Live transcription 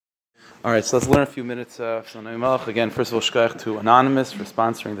All right, so let's learn a few minutes of Sonai Melech. Again, first of all, shkoyach to Anonymous for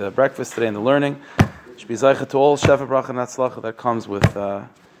sponsoring the breakfast today and the learning. Should be zeicha to all Shefa Bracha and Hatzlacha that comes with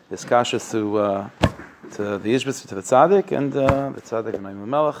his kashas to the Yishbitz, to the Tzaddik, and the Tzaddik and Sonai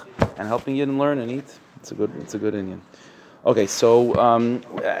Melech, and helping Yidden learn and eat. It's a good Indian. Okay, so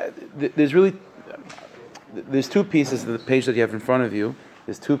there's two pieces of the page that you have in front of you.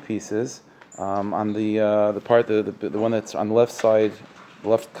 There's two pieces on the part the one that's on the left side. The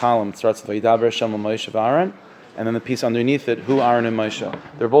left column, it starts with Vayidaber Hashem Moshe v'Aaron, and then the piece underneath it, Hu Aaron and Moshe.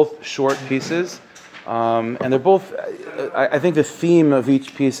 They're both short pieces, and they're both. I think the theme of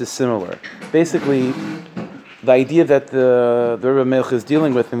each piece is similar. Basically, the idea that the Rebbe Melech is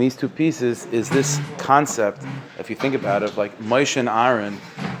dealing with in these two pieces is this concept, if you think about it, of like Moshe and Aaron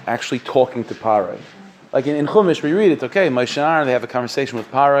actually talking to Parai. Like in Chumash, we read it, okay, Moshe and Aaron, they have a conversation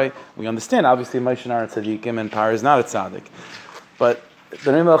with Parai. We understand, obviously, Moshe and Aaron are tzaddikim, and Parai is not a tzaddik. But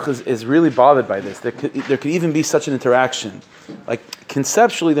the Rebbe Melech is really bothered by this. There could even be such an interaction. Like,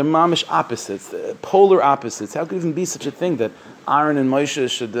 conceptually, they're mamish opposites, polar opposites. How could even be such a thing that Aaron and Moshe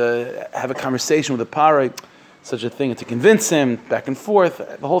should have a conversation with a Parai, such a thing, and to convince him, back and forth,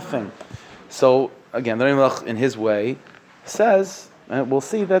 the whole thing. So, again, the Rebbe Melech, in his way, says, and we'll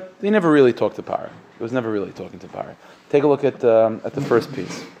see that he never really talked to Parai. He was never really talking to Parai. Take a look at the first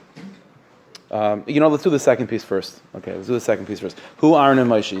piece. Let's do the second piece first. Okay, let's do the second piece first. Hu Aaron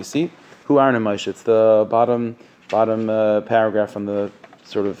and Moshe. You see, Hu Aaron and Moshe. It's the bottom paragraph on the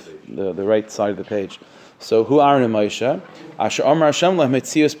sort of the right side of the page. So Hu Aaron and Moshe. Asher Amar Hashem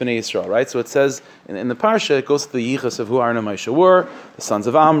leHmetzius b'nei Yisrael. Right. So it says in the parsha, it goes to the yichus of Hu Aaron and Moshe were the sons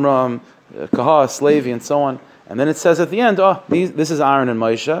of Amram, Kahas, Levi, and so on. And then it says at the end, this is Aaron and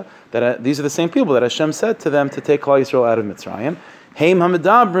Moshe. That these are the same people that Hashem said to them to take Klal Yisrael out of Mitzrayim. Heim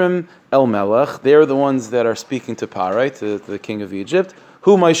hamedabrim el Melech. They're the ones that are speaking to Parai, to the king of Egypt.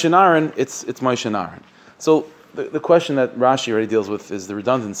 Who Moshe and Aaron? It's Moshe and Aaron. So the question that Rashi already deals with is the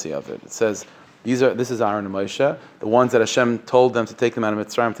redundancy of it. It says this is Aaron and Moshe, the ones that Hashem told them to take them out of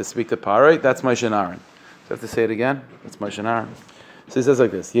Mitzrayim to speak to Parai. That's Moshe and Aaron. So I have to say it again. It's Moshe and Aaron. So he says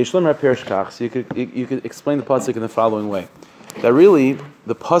like this: Yeshlim Rapirish Kach. So you could explain the pasuk in the following way: that really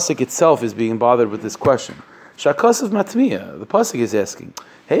the pasuk itself is being bothered with this question. Shakasav Matmiya, the pasuk is asking,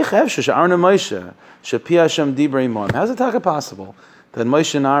 Hey Chavshash Aaron and Moshe, Shapi Hashem Dibrei Imon. How's it possible that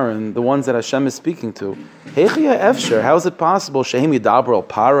Moshe and Aaron, the ones that Hashem is speaking to, Hey Efsher, how is it possible Shehem Yidabro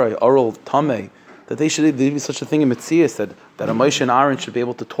Parai Oral Tameh, that they should be such a thing in Metzias that a Moshe and Aaron should be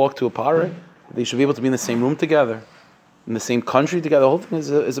able to talk to a Parai, they should be able to be in the same room together, in the same country together. The whole thing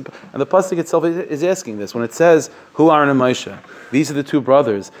is and the pasuk itself is asking this when it says Hu Aaron and Moshe. These are the two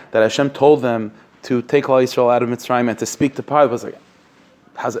brothers that Hashem told them to take Klal Yisrael out of Mitzrayim and to speak to Parai. Was like,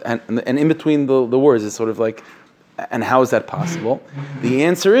 and in between the words is sort of like, and how is that possible? The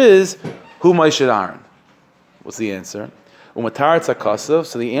answer is Hu Moshe and Aaron. What's the answer? Umatar tzakasav.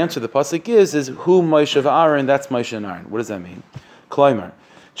 So the answer the pasuk is Hu Moshe and Aaron. That's Moshe and Aaron. What does that mean? Kloimer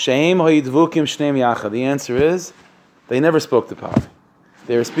sheim ha'yidvukim shneim yachad. The answer is they never spoke to Parai.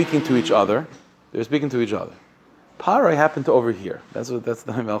 They were speaking to each other. Parai happened to overhear. That's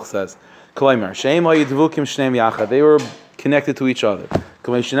the Melech says. They were connected to each other.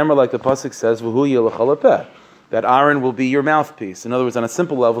 Like the pasuk says, that Aaron will be your mouthpiece. In other words, on a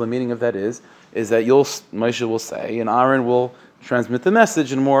simple level, the meaning of that is that Moshe will say, and Aaron will transmit the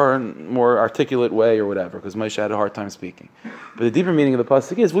message in a more articulate way or whatever, because Moshe had a hard time speaking. But the deeper meaning of the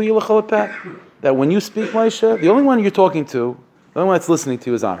pasuk is, that when you speak, Moshe, the only one you're talking to, the only one that's listening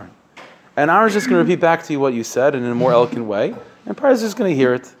to is Aaron. And Aaron's just going to repeat back to you what you said in a more eloquent way, and Parai is just going to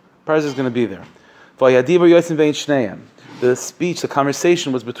hear it. Parai is going to be there. The speech, the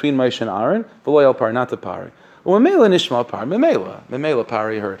conversation was between Moshe and Aaron, not the Parai. Memela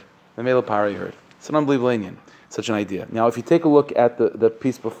Parai heard. It's an unbelievable Indian, such an idea. Now, if you take a look at the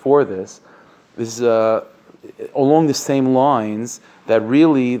piece before this is along the same lines that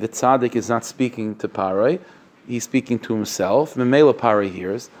really the tzaddik is not speaking to Parai, he's speaking to himself. Memela Parai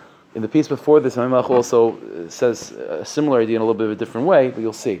hears. In the piece before this, Melech also says a similar idea in a little bit of a different way, but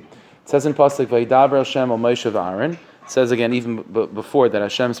you'll see. It says in pasuk Vayidaber Hashem al Moshe v'Aaron. It says again, even before that,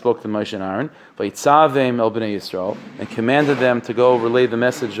 Hashem spoke to Moshe and Aaron. Vayitzavim el bnei Yisrael, and commanded them to go relay the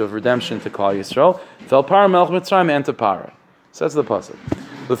message of redemption to Klal Yisrael. Vel Parai melech Mitzrayim and to Parai. Says the pasuk.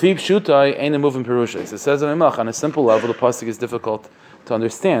 L'fi pshutai ein moving perushis. It says on a simple level, the pasuk is difficult to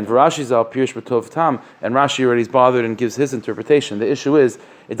understand. Rashi zal pirush b'tov tam, and Rashi already is bothered and gives his interpretation. The issue is,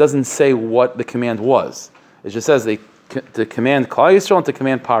 it doesn't say what the command was. It just says to command Klal Yisrael and to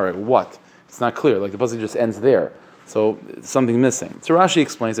command Parai. What? It's not clear. Like the pasuk just ends there. So something missing. So Rashi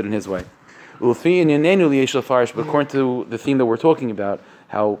explains it in his way. But according to the theme that we're talking about,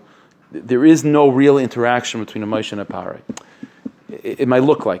 how there is no real interaction between a Moshe and a Parai. It might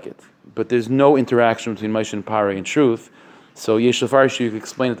look like it, but there's no interaction between Moshe and Parai in truth. So Yesh Lefarsh, you can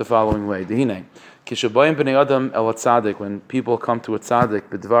explain it the following way. Dehine, Kishabayim b'nei Adam el tzaddik, when people come to a tzaddik,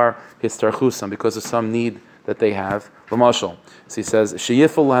 b'dvar histarchusam, because of some need that they have, l'mashal. So he says,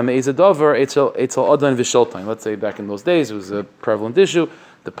 sheyifol lahem eizadavar etzel adan v'sholtain. Let's say back in those days, it was a prevalent issue.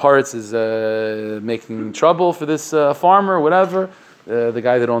 The parts is making trouble for this farmer, whatever. The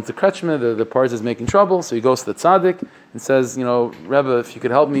guy that owns the kretschmer, the parts is making trouble. So he goes to the tzaddik and says, Rebbe, if you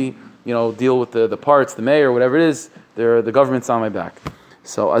could help me, deal with the parts, the mayor, whatever it is, the government's on my back.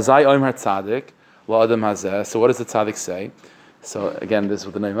 So azai omer tzaddik la adam hazeh. So what does the tzaddik say? So again, this is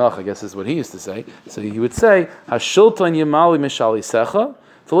what the Noam Melech, I guess, is what he used to say. So he would say, Hashilton yemali mishali secha,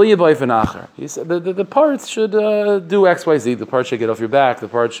 he said the parts should do X, Y, Z. The parts should get off your back. The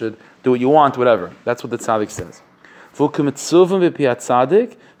parts should do what you want, whatever. That's what the tzaddik says.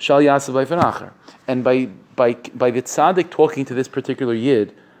 And by the tzaddik talking to this particular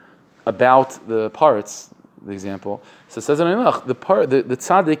yid about the parts, the example, so it says in the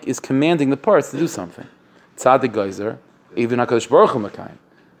tzaddik is commanding the parts to do something. Tzaddik geyser, even HaKadosh Baruch Hu Mekayim.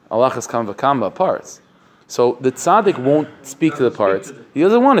 Allah has come v'kamba parts. So the tzaddik won't speak to the parts. He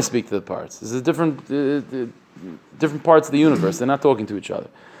doesn't want to speak to the parts. This is different parts of the universe. They're not talking to each other.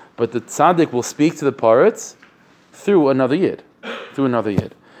 But the tzaddik will speak to the parts through another yid.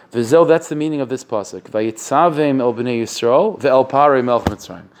 V'zel, that's the meaning of this pasuk. Vayitzavim el b'nei Yisrael ve'el parei melech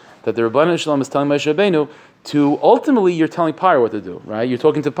Mitzrayim. That the Rebbeinu Shalom is telling Moshe Rabbeinu to ultimately you're telling Paroi what to do, right? You're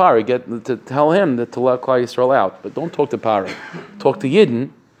talking to Paroi, to tell him that to let Klal Yisrael out, but don't talk to Paroi. Talk to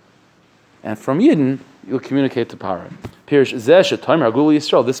Yidden, and from Yidden you'll communicate to Paroi. Pirish Zesh Tomer Hagul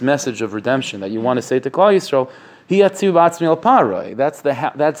Yisrael. This message of redemption that you want to say to Klal Yisrael, Hi Yatziv B'Atzmi El Paroi.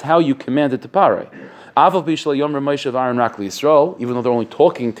 That's how you command it to Paroi. Avav Bishla Yom Ramoshe V'Aaron Rak Yisrael. Even though they're only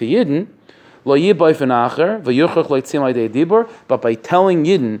talking to Yidden. Lo Yiboy Fenacher V'Yuchach Lo Yitzim Aydei Dibur. But by telling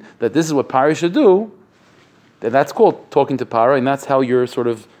Yidden that this is what Paroi should do, then that's called talking to Paroi, and that's how you're sort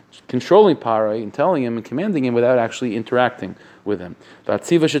of controlling Paroi and telling him and commanding him without actually interacting with him.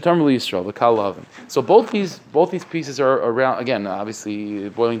 So both these pieces are around, again, obviously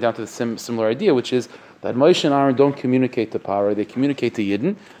boiling down to the similar idea, which is that Moshe and Aaron don't communicate to Paroi, they communicate to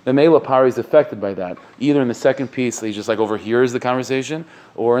Yidden. The Mela Paroi is affected by that. Either in the second piece, he just overhears the conversation,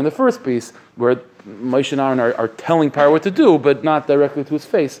 or in the first piece, where Moshe and Aaron are telling Paroi what to do, but not directly to his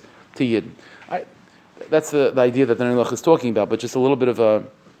face, to Yidden. That's the idea that the Noam Melech is talking about, but just a little bit of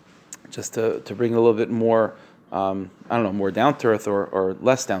just to bring a little bit more, more down to earth or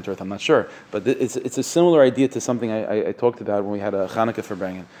less down to earth. I'm not sure, but it's a similar idea to something I talked about when we had a Chanukah for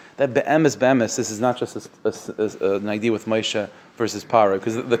bringing. That be'emes, this is not just an idea with Moshe versus Paroi,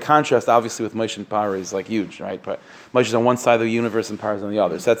 because the contrast obviously with Moshe and Paroi is huge, right? But Moshe is on one side of the universe and Paroi is on the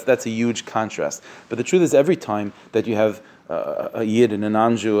other. So that's a huge contrast. But the truth is, every time that you have a Yid and an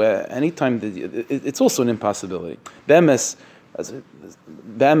Anju, anytime it's also an impossibility. Be'emes,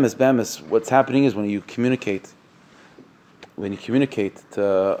 what's happening is when you communicate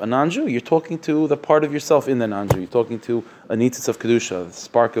to an Anju, you're talking to the part of yourself in the Anju. You're talking to a nitzitz of Kedusha, the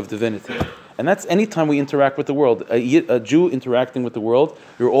spark of divinity. And that's any time we interact with the world. A Jew interacting with the world,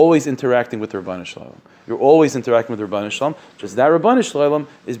 you're always interacting with the Rebbeinu Shalom. You're always interacting with the Rebbeinu Shalom. Just that Rebbeinu Shalom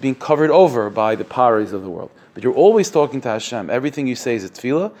is being covered over by the paris of the world. But you're always talking to Hashem. Everything you say is a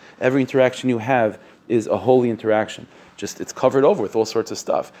tefillah. Every interaction you have is a holy interaction. Just it's covered over with all sorts of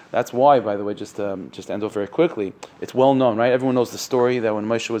stuff. That's why, by the way, just end off very quickly. It's well known, right? Everyone knows the story that when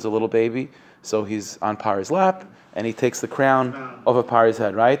Moshe was a little baby, so he's on Paro's lap and he takes the crown of Paro's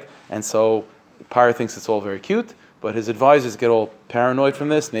head, right? And so Paro thinks it's all very cute, but his advisors get all paranoid from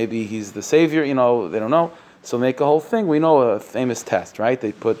this. Maybe he's the savior, they don't know. So make a whole thing. We know a famous test, right?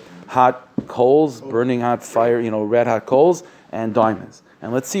 They put hot coals, burning hot fire, red hot coals, and diamonds.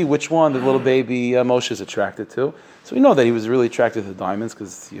 And let's see which one the little baby Moshe is attracted to. So we know that he was really attracted to the diamonds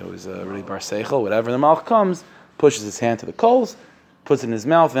because he's really bar seichel, whatever. And the Malach comes, pushes his hand to the coals, puts it in his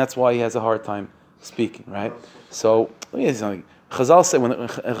mouth, and that's why he has a hard time speaking, right? So Chazal say, when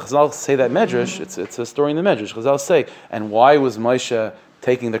Chazal say that medrash, it's a story in the medrash. Chazal say, and why was Moshe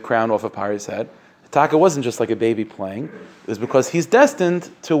taking the crown off of Paro's head? Taka wasn't just like a baby playing. It was because he's destined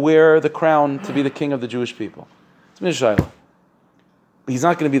to wear the crown to be the king of the Jewish people. It's Mishayla. He's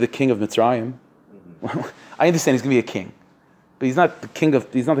not going to be the king of Mitzrayim. I understand he's going to be a king, but he's not the king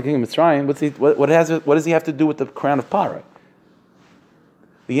of Mitzrayim. What does he have to do with the crown of Paroi?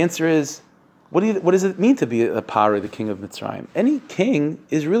 The answer is, what does it mean to be a Paroi, the king of Mitzrayim? Any king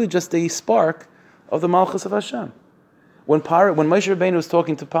is really just a spark of the Malchus of Hashem. When Moshe Rabbeinu was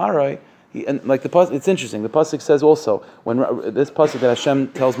talking to Paroi, And like it's interesting. The pasuk says also when this pasuk that Hashem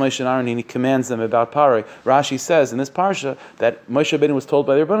tells Moshe and Aaron and he commands them about Parai. Rashi says in this parsha that Moshe Rabbeinu was told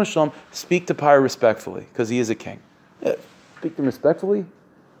by the Rebbeinu Shalom, speak to Parai respectfully because he is a king. Yeah, speak to him respectfully.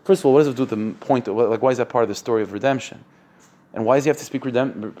 First of all, what does it do with the point? Like, why is that part of the story of redemption? And why does he have to speak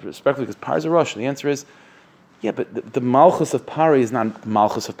respectfully? Because Parai is a Rosh. The answer is, yeah, but the malchus of Parai is not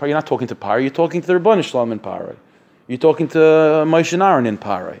malchus of Parai. You're not talking to Parai. You're talking to the Rebbeinu Shalom in Parai. You're talking to Moshe and Aaron in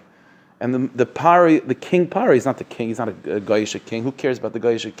Parai. And the Parai, the king Parai is not the king. He's not a Goyish king. Who cares about the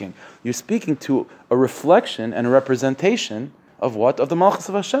Goyish king? You're speaking to a reflection and a representation of what? Of the Malchus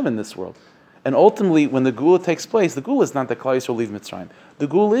of Hashem in this world. And ultimately, when the Gula takes place, the Gula is not that Klal Yisrael leave Mitzrayim. The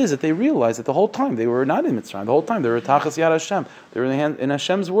Gula is that they realize that the whole time they were not in Mitzrayim. The whole time they were Tachas Yad Hashem. They were in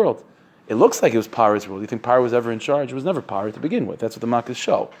Hashem's world. It looks like it was Parai's world. You think Parai was ever in charge? It was never Parai to begin with. That's what the Makkahs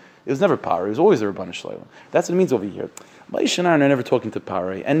show. It was never Parai. It was always the Rebbeinu Shalom. That's what it means over here. Moshe and Aaron are never talking to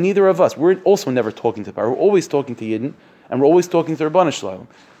Parai, and neither of us. We're also never talking to Parai. We're always talking to Yidden, and we're always talking to the Rebbeinu Shalom.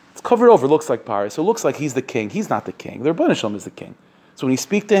 It's covered over. It looks like Parai. So it looks like he's the king. He's not the king. The Rebbeinu Shalom is the king. So when you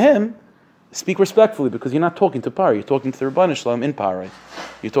speak to him, speak respectfully because you're not talking to Parai. You're talking to the Rebbeinu Shalom in Parai.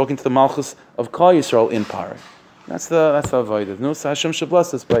 You're talking to the Malchus of Klal Yisrael in Parai. That's the avodah. No, Hashem should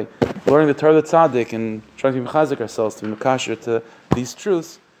bless us by learning the Torah Tzaddik and trying to be mechazik ourselves to be mekasher to these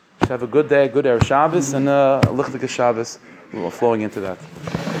truths. To have a good day, a good Erev Shabbos, and a lichtig Shabbos flowing into that.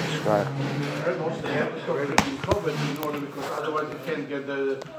 I heard also they have to go to COVID in order because otherwise you can't get the